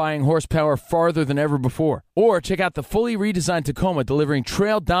electrifying horsepower farther than ever before. Or check out the fully redesigned Tacoma, delivering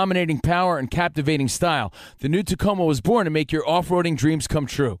trail-dominating power and captivating style. The new Tacoma was born to make your off-roading dreams come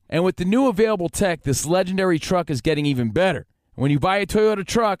true. And with the new available tech, this legendary truck is getting even better. When you buy a Toyota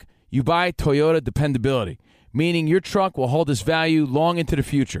truck, you buy Toyota dependability, meaning your truck will hold its value long into the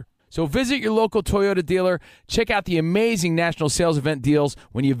future. So visit your local Toyota dealer. Check out the amazing national sales event deals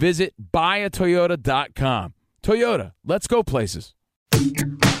when you visit buyatoyota.com. Toyota, let's go places.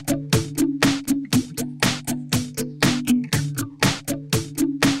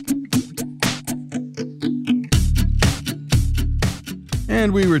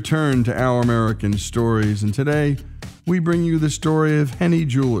 And we return to Our American Stories, and today we bring you the story of Henny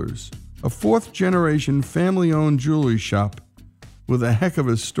Jewelers, a fourth-generation family-owned jewelry shop with a heck of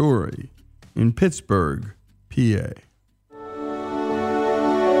a story in Pittsburgh, PA.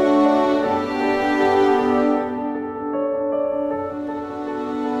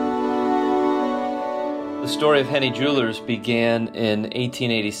 The story of Henny Jewelers began in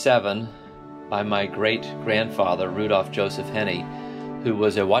 1887 by my great-grandfather, Rudolph Joseph Henny, who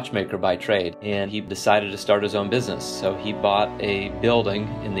was a watchmaker by trade, and he decided to start his own business. So he bought a building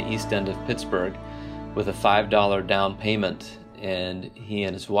in the east end of Pittsburgh with a $5 down payment, and he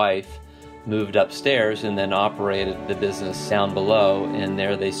and his wife moved upstairs and then operated the business down below, and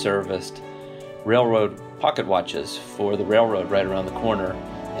there they serviced railroad pocket watches for the railroad right around the corner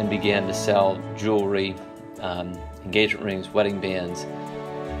and began to sell jewelry, engagement rings, wedding bands,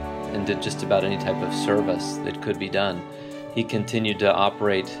 and did just about any type of service that could be done. He continued to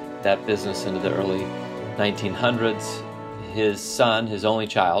operate that business into the early 1900s. His son, his only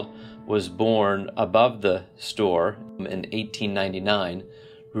child, was born above the store in 1899.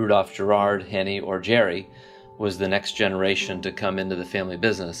 Rudolph Gerard Henny, or Jerry, was the next generation to come into the family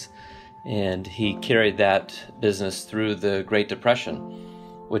business. And he carried that business through the Great Depression,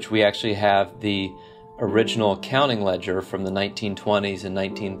 which we actually have the original accounting ledger from the 1920s and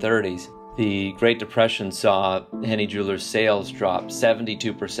 1930s. The Great Depression saw Henny Jewelers' sales drop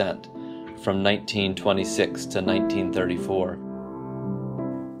 72% from 1926 to 1934.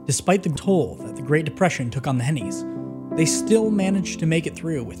 Despite the toll that the Great Depression took on the Hennys, they still managed to make it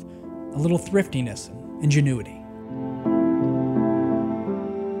through with a little thriftiness and ingenuity.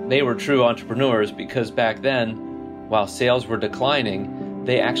 They were true entrepreneurs because back then, while sales were declining,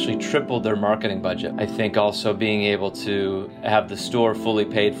 they actually tripled their marketing budget. I think also being able to have the store fully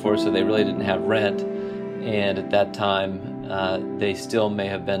paid for, so they really didn't have rent, and at that time they still may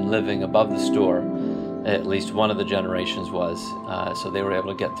have been living above the store. At least one of the generations was, so they were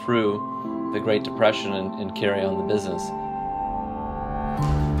able to get through the Great Depression and carry on the business.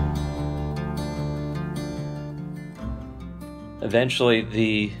 Eventually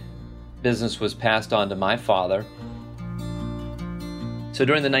the business was passed on to my father. So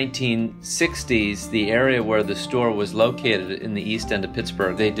during the 1960s, the area where the store was located in the east end of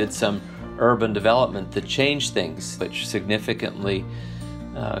Pittsburgh, they did some urban development that changed things, which significantly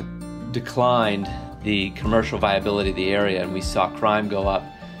declined the commercial viability of the area, and we saw crime go up.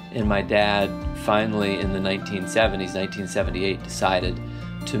 And my dad finally, in the 1970s, 1978, decided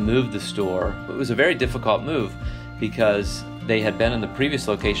to move the store. It was a very difficult move because They had been in the previous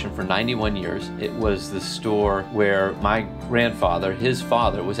location for 91 years. It was the store where my grandfather, his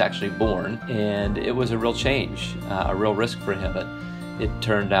father, was actually born, and it was a real change, a real risk for him. But it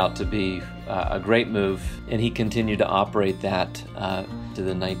turned out to be a great move, and he continued to operate that to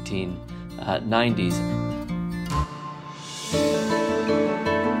the 1990s.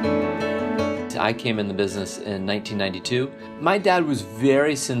 I came in the business in 1992. My dad was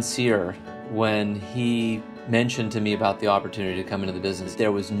very sincere when he mentioned to me about the opportunity to come into the business.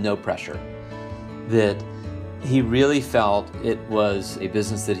 There was no pressure. That he really felt it was a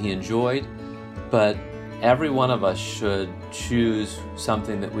business that he enjoyed, but every one of us should choose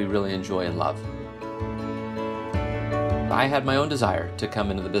something that we really enjoy and love. I had my own desire to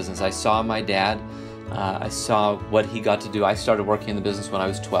come into the business. I saw my dad. I saw what he got to do. I started working in the business when I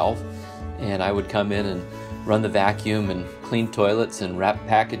was 12. And I would come in and run the vacuum and clean toilets and wrap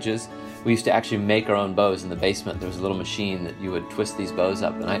packages. We used to actually make our own bows in the basement. There was a little machine that you would twist these bows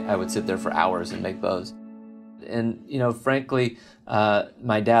up, and I would sit there for hours and make bows. And, you know, frankly,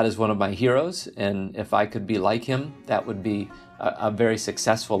 my dad is one of my heroes, and if I could be like him, that would be a very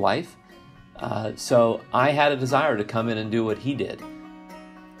successful life. So I had a desire to come in and do what he did.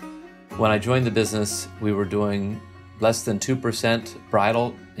 When I joined the business, we were doing less than 2%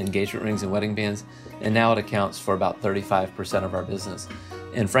 bridal, engagement rings, and wedding bands, and now it accounts for about 35% of our business.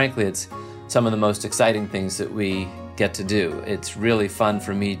 And frankly, it's some of the most exciting things that we get to do. It's really fun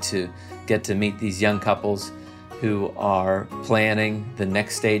for me to get to meet these young couples who are planning the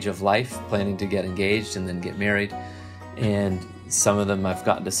next stage of life, planning to get engaged and then get married. And some of them I've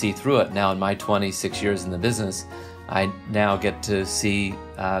gotten to see through it. Now in my 26 years in the business, I now get to see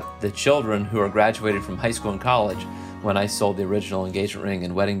the children who are graduated from high school and college when I sold the original engagement ring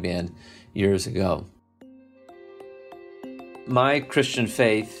and wedding band years ago. My Christian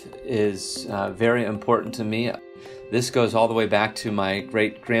faith is very important to me. This goes all the way back to my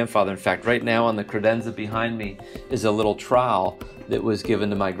great-grandfather. In fact, right now on the credenza behind me is a little trowel that was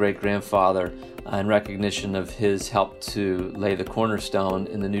given to my great-grandfather in recognition of his help to lay the cornerstone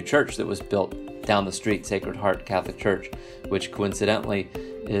in the new church that was built down the street, Sacred Heart Catholic Church, which coincidentally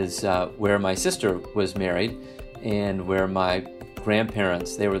is where my sister was married and where my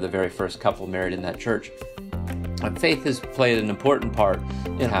grandparents, they were the very first couple married in that church. Faith has played an important part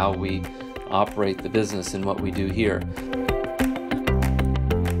in how we operate the business and what we do here.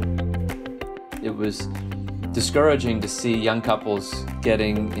 It was discouraging to see young couples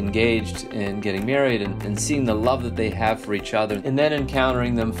getting engaged and getting married and seeing the love that they have for each other, and then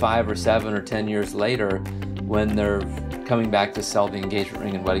encountering them 5 or 7 or 10 years later when they're coming back to sell the engagement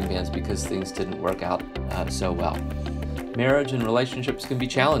ring and wedding bands because things didn't work out so well. Marriage and relationships can be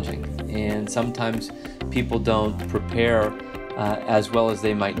challenging, and sometimes people don't prepare as well as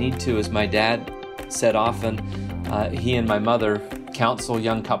they might need to. As my dad said often, he and my mother counsel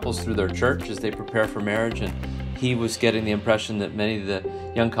young couples through their church as they prepare for marriage, and he was getting the impression that many of the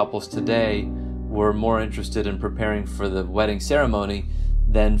young couples today were more interested in preparing for the wedding ceremony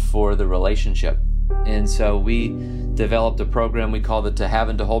than for the relationship. And so we developed a program we call the To Have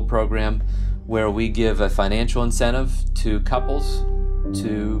and To Hold program, where we give a financial incentive to couples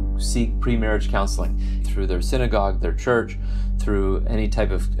to seek pre-marriage counseling through their synagogue, their church, through any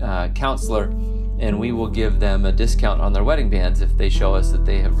type of counselor, and we will give them a discount on their wedding bands if they show us that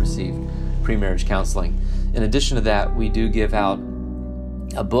they have received pre-marriage counseling. In addition to that, we do give out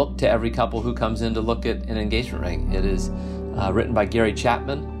a book to every couple who comes in to look at an engagement ring. It is written by Gary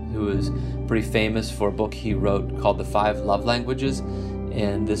Chapman, who is pretty famous for a book he wrote called The 5 Love Languages.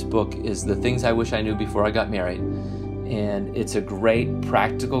 And this book is The Things I Wish I Knew Before I Got Married. And it's a great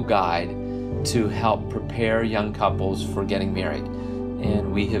practical guide to help prepare young couples for getting married.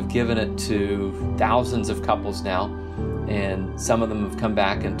 And we have given it to thousands of couples now. And some of them have come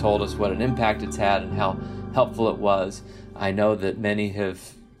back and told us what an impact it's had and how helpful it was. I know that many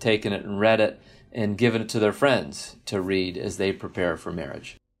have taken it and read it and given it to their friends to read as they prepare for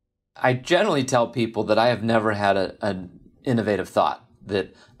marriage. I generally tell people that I have never had an innovative thought,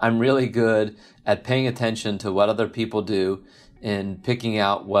 that I'm really good at paying attention to what other people do and picking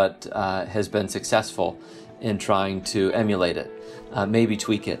out what has been successful and trying to emulate it, maybe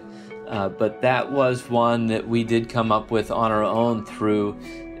tweak it. But that was one that we did come up with on our own through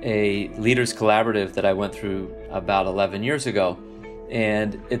a Leaders Collaborative that I went through about 11 years ago.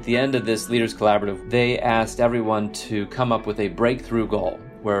 And at the end of this Leaders Collaborative, they asked everyone to come up with a breakthrough goal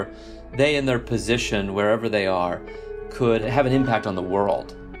where they, in their position, wherever they are, could have an impact on the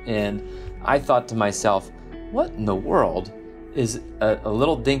world. And I thought to myself, what in the world is a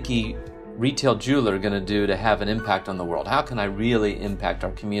little dinky retail jeweler going to do to have an impact on the world? How can I really impact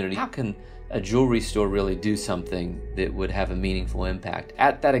our community? How can a jewelry store really do something that would have a meaningful impact?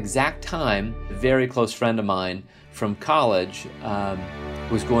 At that exact time, a very close friend of mine from college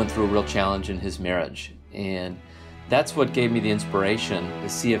was going through a real challenge in his marriage. And that's what gave me the inspiration to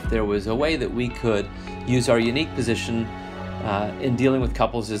see if there was a way that we could use our unique position in dealing with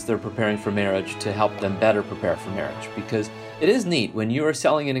couples as they're preparing for marriage to help them better prepare for marriage. Because it is neat, when you are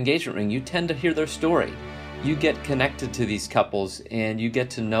selling an engagement ring, you tend to hear their story. You get connected to these couples and you get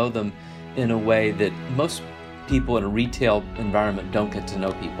to know them in a way that most people in a retail environment don't get to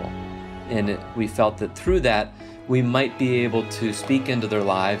know people. And we felt that through that, we might be able to speak into their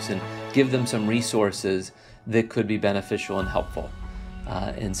lives and give them some resources that could be beneficial and helpful.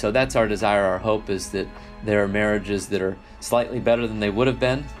 And so that's our desire. Our hope is that there are marriages that are slightly better than they would have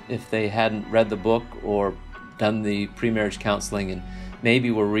been if they hadn't read the book or done the pre-marriage counseling, and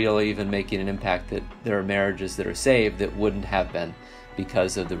maybe we're really even making an impact that there are marriages that are saved that wouldn't have been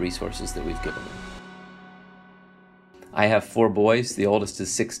because of the resources that we've given them. I have 4 boys. The oldest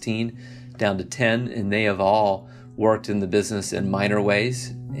is 16 down to 10, and they have all worked in the business in minor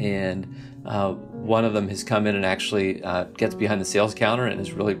ways. And one of them has come in and actually gets behind the sales counter and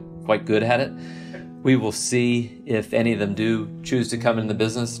is really quite good at it. We will see if any of them do choose to come in the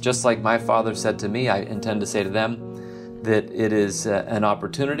business. Just like my father said to me, I intend to say to them that it is an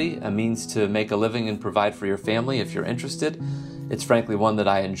opportunity, a means to make a living and provide for your family if you're interested. It's frankly one that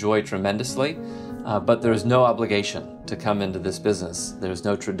I enjoy tremendously, but there's no obligation to come into this business. There's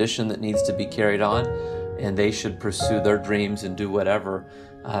no tradition that needs to be carried on, and they should pursue their dreams and do whatever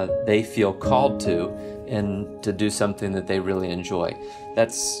they feel called to, and to do something that they really enjoy.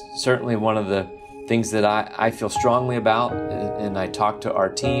 That's certainly one of the things that I feel strongly about, and I talk to our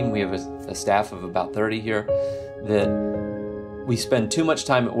team. We have a staff of about 30 here, that we spend too much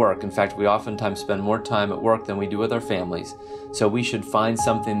time at work. In fact, we oftentimes spend more time at work than we do with our families. So we should find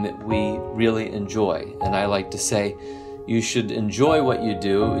something that we really enjoy. And I like to say, you should enjoy what you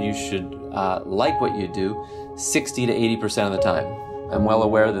do. You should like what you do 60 to 80% of the time. I'm well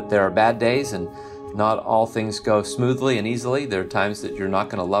aware that there are bad days and not all things go smoothly and easily. There are times that you're not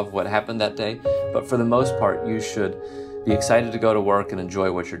going to love what happened that day. But for the most part, you should be excited to go to work and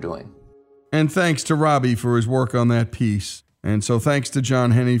enjoy what you're doing. And thanks to Robbie for his work on that piece. And so thanks to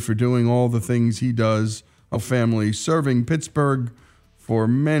John Henne for doing all the things he does, a family serving Pittsburgh for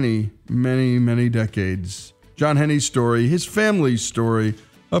many, many, many decades. John Henne's story, his family's story,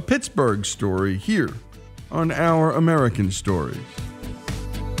 a Pittsburgh story here on Our American Stories.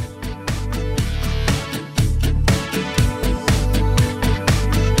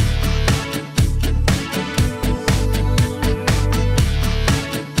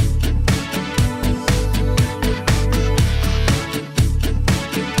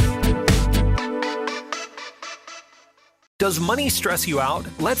 Does money stress you out?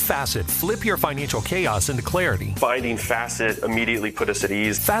 Let Facet flip your financial chaos into clarity. Finding Facet immediately put us at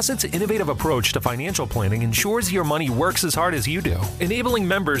ease. Facet's innovative approach to financial planning ensures your money works as hard as you do, enabling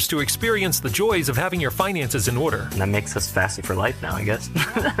members to experience the joys of having your finances in order. And that makes us Facet for life now, I guess.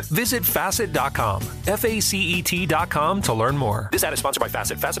 Visit Facet.com, FACET.com to learn more. This ad is sponsored by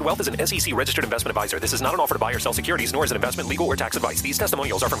Facet. Facet Wealth is an SEC registered investment advisor. This is not an offer to buy or sell securities, nor is it investment, legal, or tax advice. These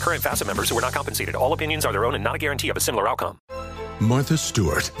testimonials are from current Facet members who are not compensated. All opinions are their own and not a guarantee of a similar outcome. Martha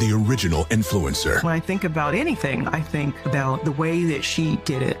Stewart, the original influencer. When I think about anything, I think about the way that she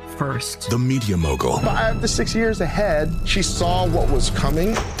did it first. The media mogul. 5 to 6 years ahead, she saw what was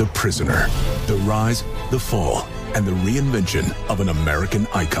coming. The prisoner. The rise, the fall, and the reinvention of an American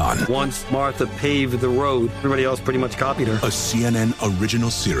icon. Once Martha paved the road, everybody else pretty much copied her. A CNN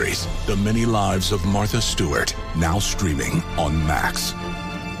original series, The Many Lives of Martha Stewart, now streaming on Max.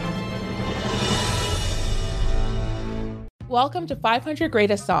 Welcome to 500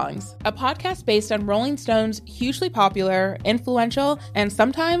 Greatest Songs, a podcast based on Rolling Stone's hugely popular, influential, and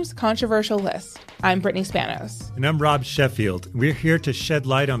sometimes controversial list. I'm Brittany Spanos. And I'm Rob Sheffield. We're here to shed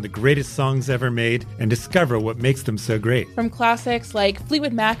light on the greatest songs ever made and discover what makes them so great. From classics like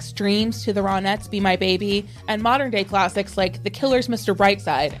Fleetwood Mac's Dreams to the Ronettes' Be My Baby, and modern-day classics like The Killer's Mr.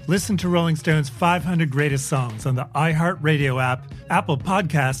 Brightside. Listen to Rolling Stone's 500 Greatest Songs on the iHeartRadio app, Apple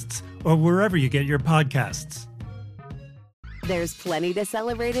Podcasts, or wherever you get your podcasts. There's plenty to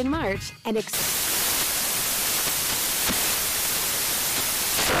celebrate in March and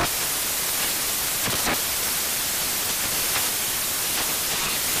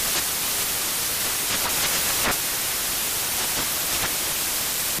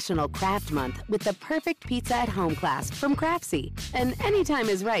National Craft Month with the perfect pizza at home class from Craftsy. And anytime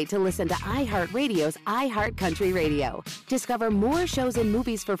is right to listen to iHeartRadio's iHeart Country Radio. Discover more shows and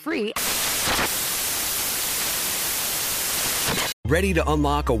movies for free. Ready to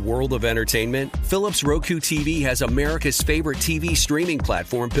unlock a world of entertainment? Philips Roku TV has America's favorite TV streaming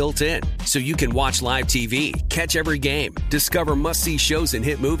platform built in, so you can watch live TV, catch every game, discover must-see shows and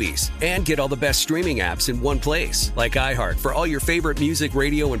hit movies, and get all the best streaming apps in one place, like iHeart for all your favorite music,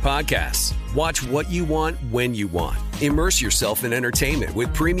 radio, and podcasts. Watch what you want, when you want. Immerse yourself in entertainment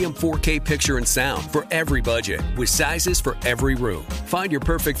with premium 4K picture and sound for every budget, with sizes for every room. Find your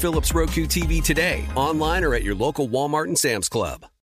perfect Philips Roku TV today, online or at your local Walmart and Sam's Club.